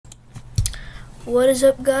What is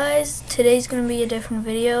up, guys? Today's gonna be a different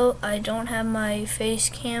video. I don't have my face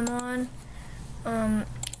cam on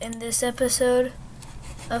in this episode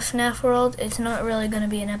of FNaF World. It's not really gonna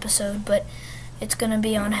be an episode, but it's gonna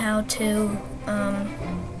be on how to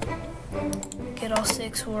get all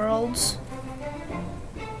 6 worlds.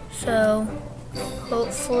 So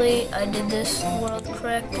hopefully I did this world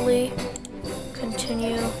correctly.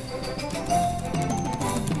 Continue.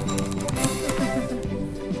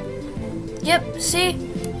 Yep, see?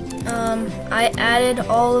 I added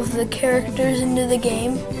all of the characters into the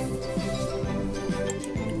game.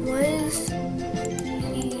 Why is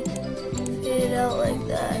he faded out like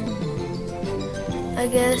that? I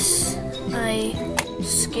guess I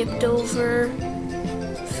skipped over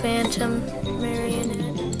Phantom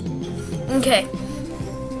Marionette. Okay,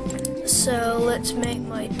 so let's make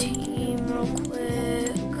my team real quick.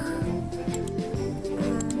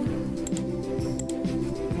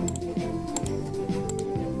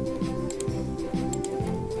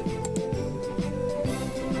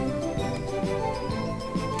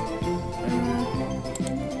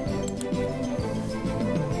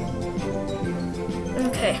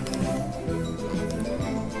 Okay.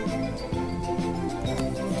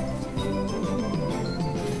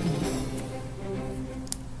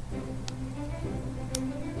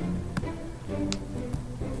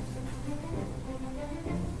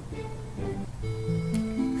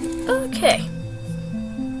 Okay.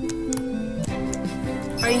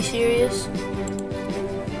 Are you serious?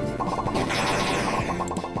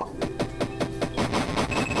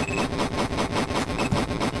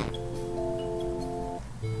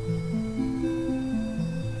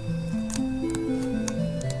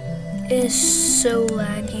 It is so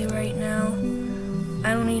laggy right now.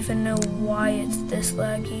 I don't even know why it's this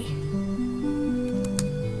laggy.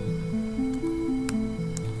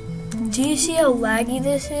 Do you see how laggy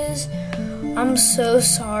this is? I'm so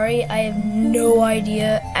sorry. I have no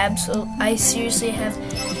idea. I seriously have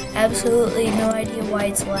absolutely no idea why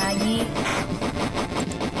it's laggy.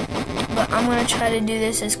 But I'm gonna try to do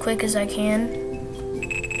this as quick as I can.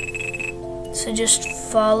 So just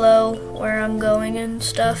follow where I'm going and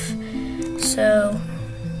stuff. So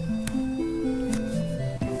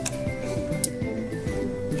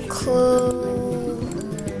clue,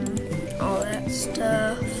 all that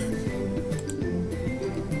stuff.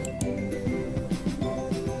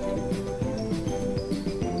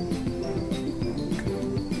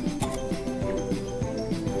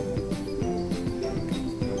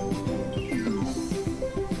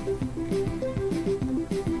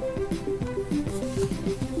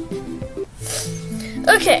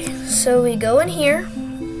 Okay, so we go in here.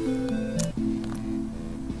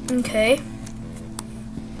 Okay.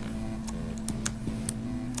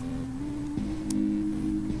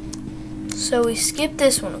 So we skip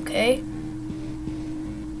this one, okay?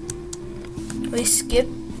 We skip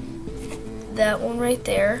that one right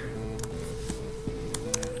there.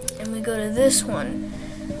 And we go to this one.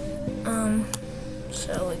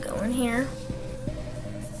 So we go in here.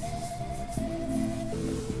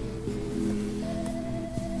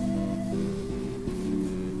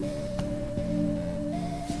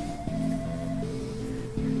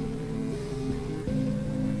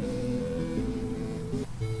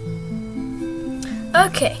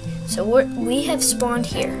 Okay, so we have spawned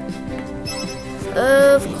here.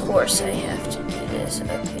 Of course I have to do this.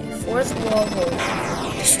 Okay, 4th wall will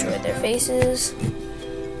destroy their faces.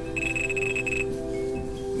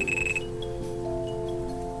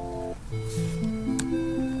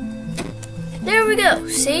 There we go,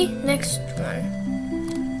 see? Next one.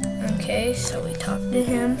 Okay, so we talk to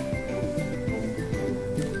him.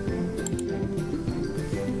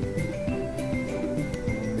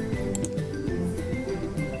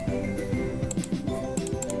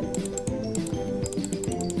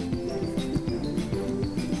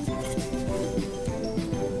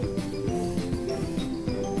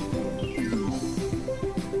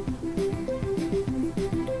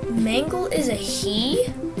 Mangle is a he?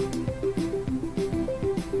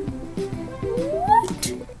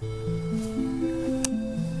 What?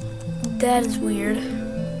 That is weird.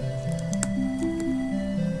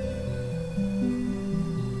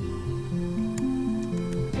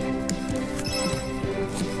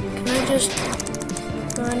 Can I just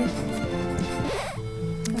run?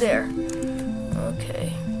 There.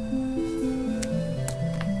 Okay.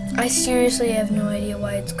 I seriously have no idea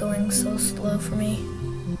why it's going so slow for me.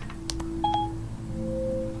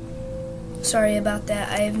 Sorry about that.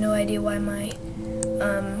 I have no idea why my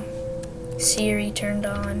Siri turned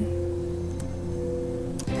on.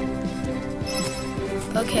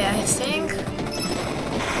 Okay, I think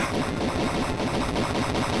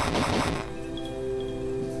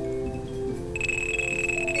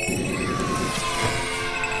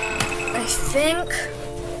think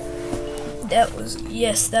that was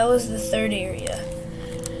the third area.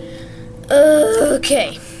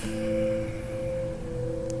 Okay.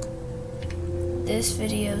 This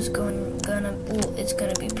video is it's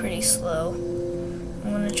gonna be pretty slow.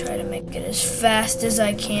 I'm gonna try to make it as fast as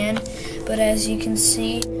I can, but as you can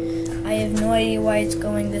see, I have no idea why it's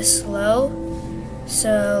going this slow.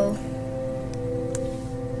 So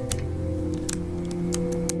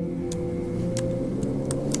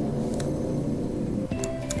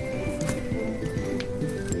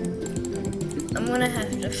I'm gonna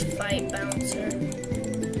have to fight Bouncer.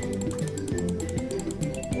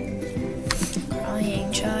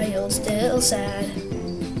 Crying child, still sad.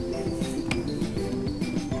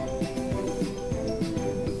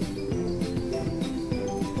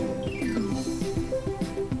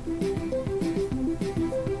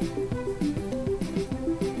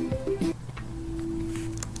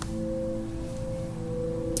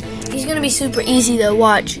 He's gonna be super easy though,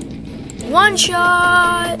 watch. One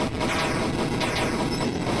shot!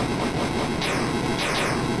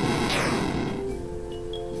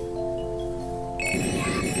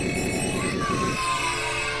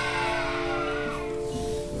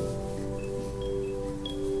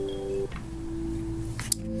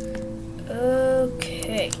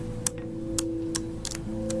 Okay.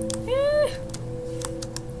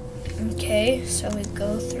 Okay, so we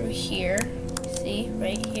go through here. See,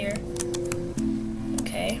 right here.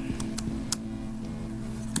 Okay.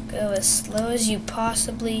 Go as slow as you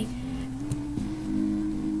possibly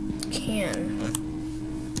can.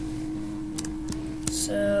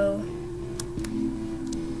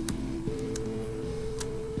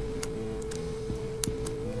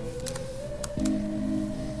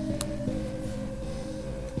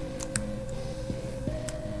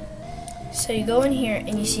 So you go in here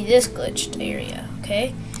and you see this glitched area,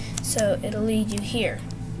 okay? So it'll lead you here.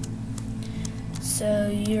 So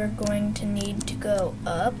you're going to need to go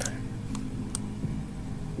up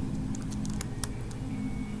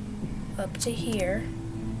to here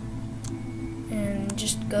and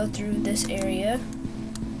just go through this area,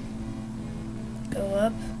 go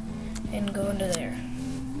up and go into there.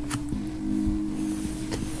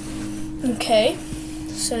 Okay,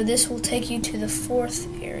 so this will take you to the fourth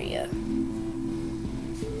area.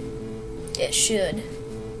 It should.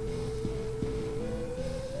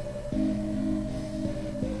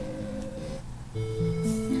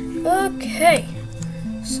 Okay,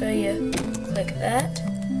 so you click that,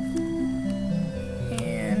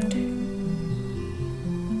 and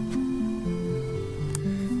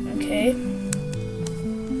okay,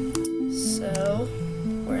 so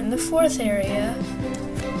we're in the fourth area.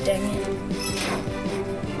 Dang it.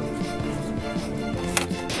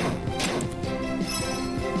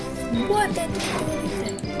 What? That didn't do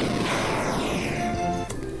anything.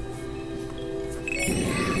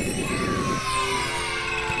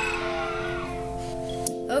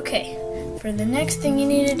 Okay, for the next thing you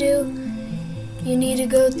need to do, you need to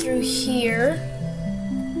go through here.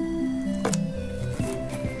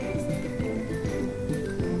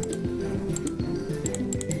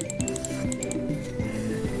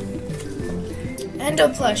 And a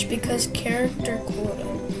plush because character quota.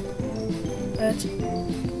 But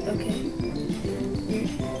okay. Weird.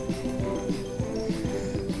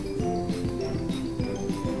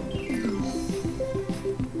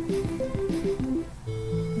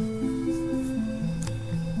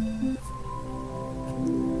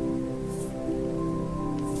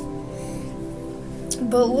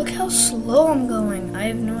 But look how slow I'm going. I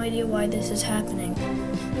have no idea why this is happening.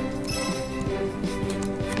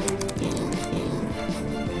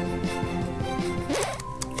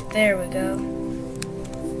 There we go.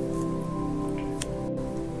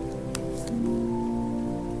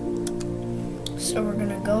 So we're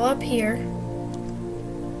gonna go up here.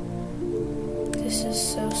 This is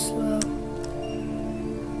so slow.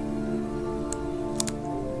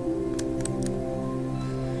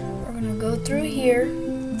 We're gonna go through here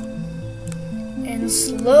and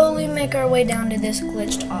slowly make our way down to this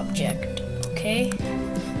glitched object. Okay?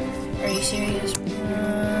 Are you serious?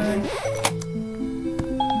 Run.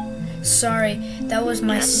 Sorry, that was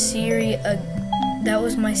my Siri. That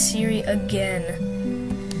was my Siri again.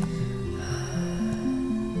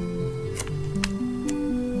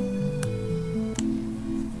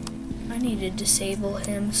 I need to disable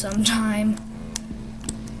him sometime.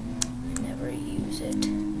 I never use it.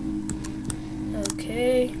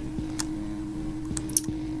 Okay.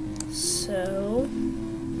 So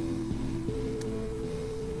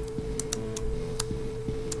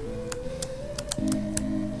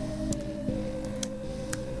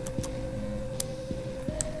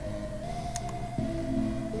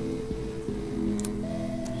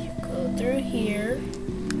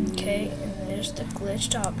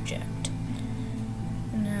glitched object.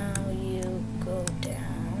 Now you go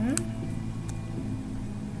down.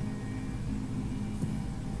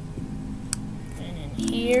 And in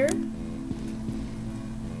here.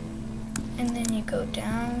 And then you go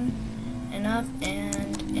down and up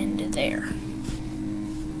and into there.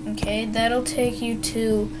 Okay, that'll take you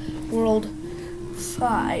to World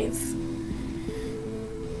 5.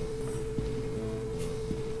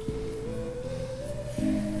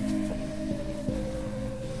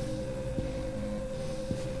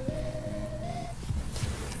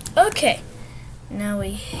 Okay, now we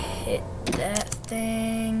hit that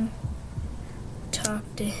thing, talk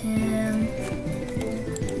to him.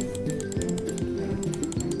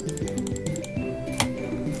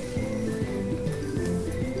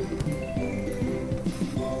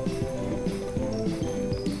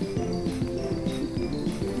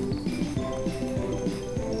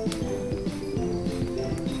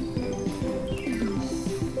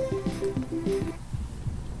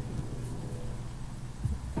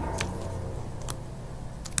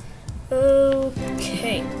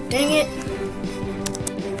 Okay, dang it.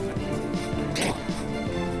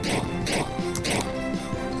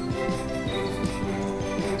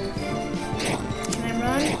 Can I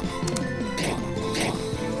run?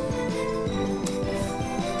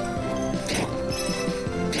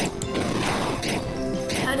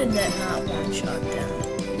 How did that not one-shot them?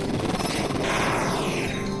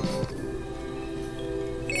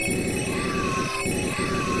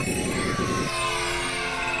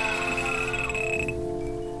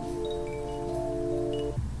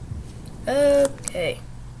 Okay.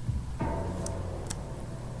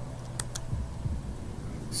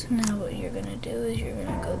 So now what you're gonna do is you're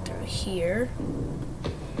gonna go through here.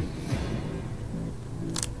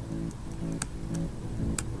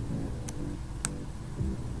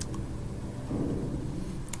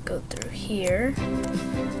 Go through here.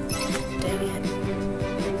 Dang it.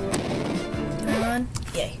 Can I run?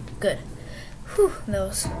 Yay, good. Whew, that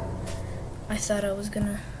was, I thought that was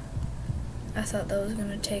gonna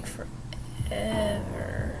take forever.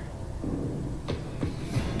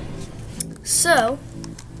 So,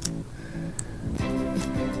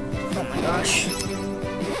 oh my gosh.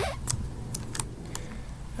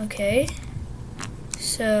 Okay,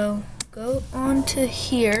 so go on to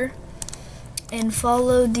here and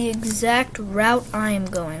follow the exact route I am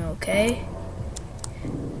going, okay?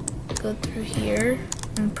 Go through here.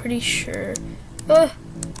 I'm pretty sure. Oh,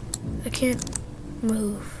 I can't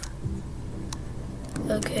move.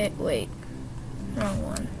 Okay, wait. Wrong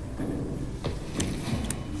one.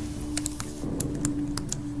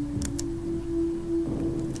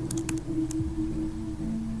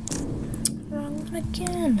 Wrong one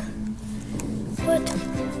again. What?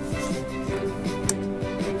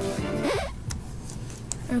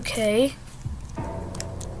 Okay.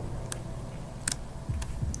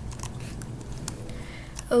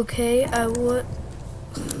 Okay, I would.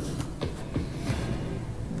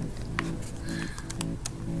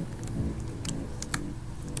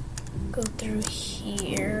 Go through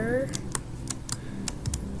here.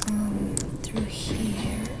 Through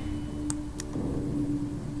here.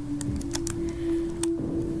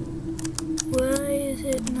 Why is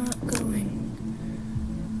it not going?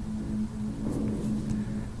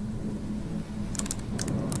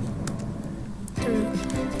 Through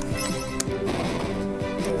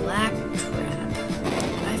black trap.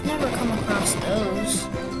 I've never come across those.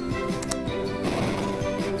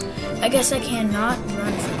 I guess I cannot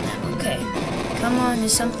run from them. Okay. Come on,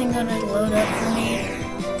 is something gonna load up for me?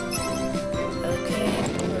 Okay.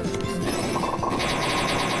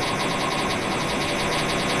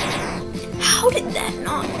 How did that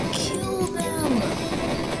not kill them?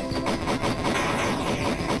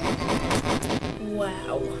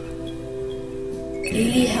 Wow.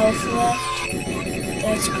 80 health left?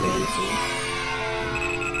 That's crazy.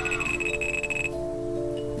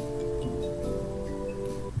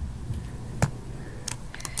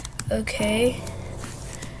 Okay,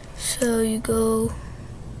 so you go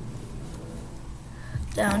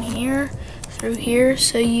down here, through here,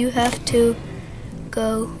 so you have to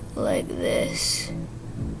go like this.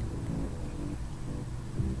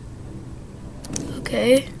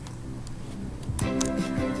 Okay.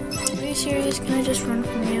 Are you serious? Can I just run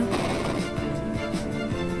from you?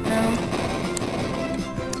 No.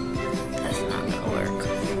 That's not gonna work.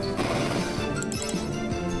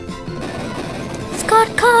 Scott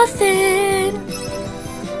Coffin!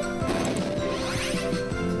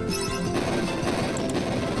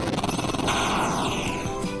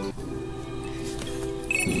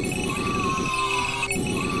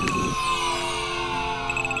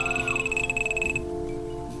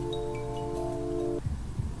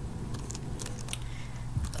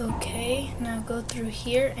 Okay, now go through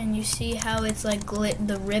here, and you see how it's like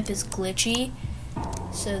the rip is glitchy.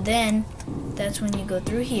 So then that's when you go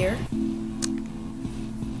through here.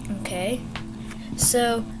 Okay,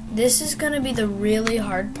 so this is gonna be the really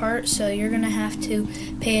hard part, so you're gonna have to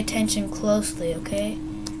pay attention closely, okay?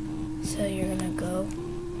 So you're gonna go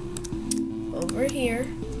over here.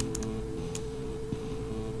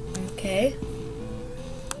 Okay.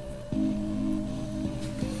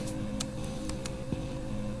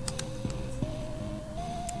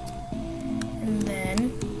 And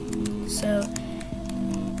then, so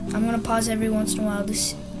I'm gonna pause every once in a while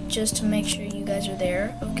just to make sure you guys are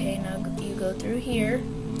there. Okay, now you go through here.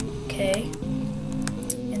 Okay,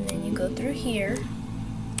 and then you go through here.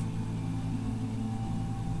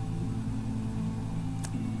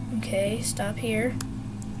 Okay, stop here,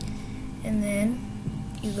 and then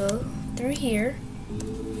you go through here.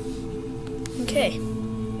 Okay,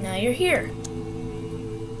 now you're here.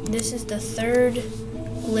 This is the third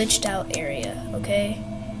glitched out area, okay?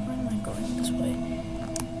 Why am I going this way?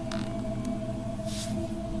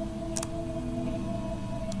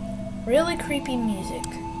 Really creepy music.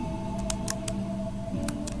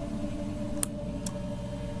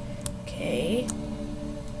 Okay,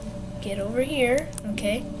 get over here,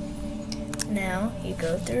 okay? Now you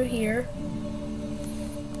go through here.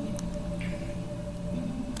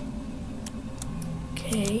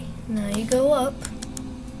 Okay, now you go up.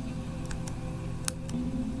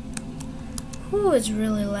 Whew, it's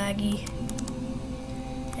really laggy.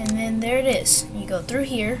 And then there it is. You go through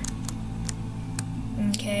here.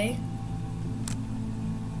 Okay.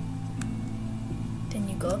 Then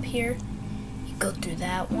you go up here. You go through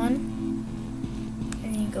that one.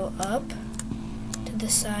 And you go up to the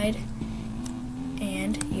side.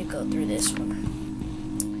 And you go through this one.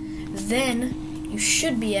 Then you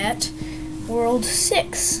should be at World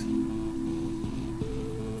 6.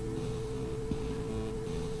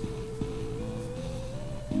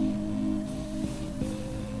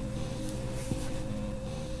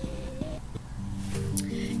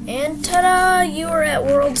 And ta-da! You are at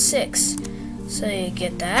World 6. So you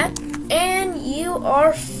get that. And you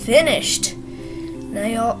are finished.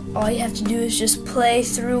 Now all you have to do is just play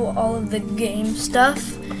through all of the game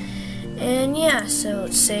stuff. And yeah, so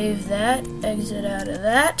save that, exit out of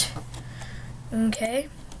that. Okay.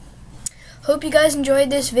 Hope you guys enjoyed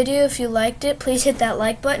this video. If you liked it, please hit that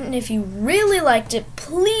like button. If you really liked it,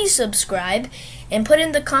 please subscribe. And put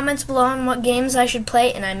in the comments below on what games I should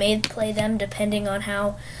play, and I may play them depending on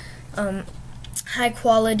how high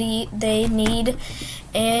quality they need.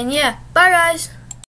 And yeah, bye guys!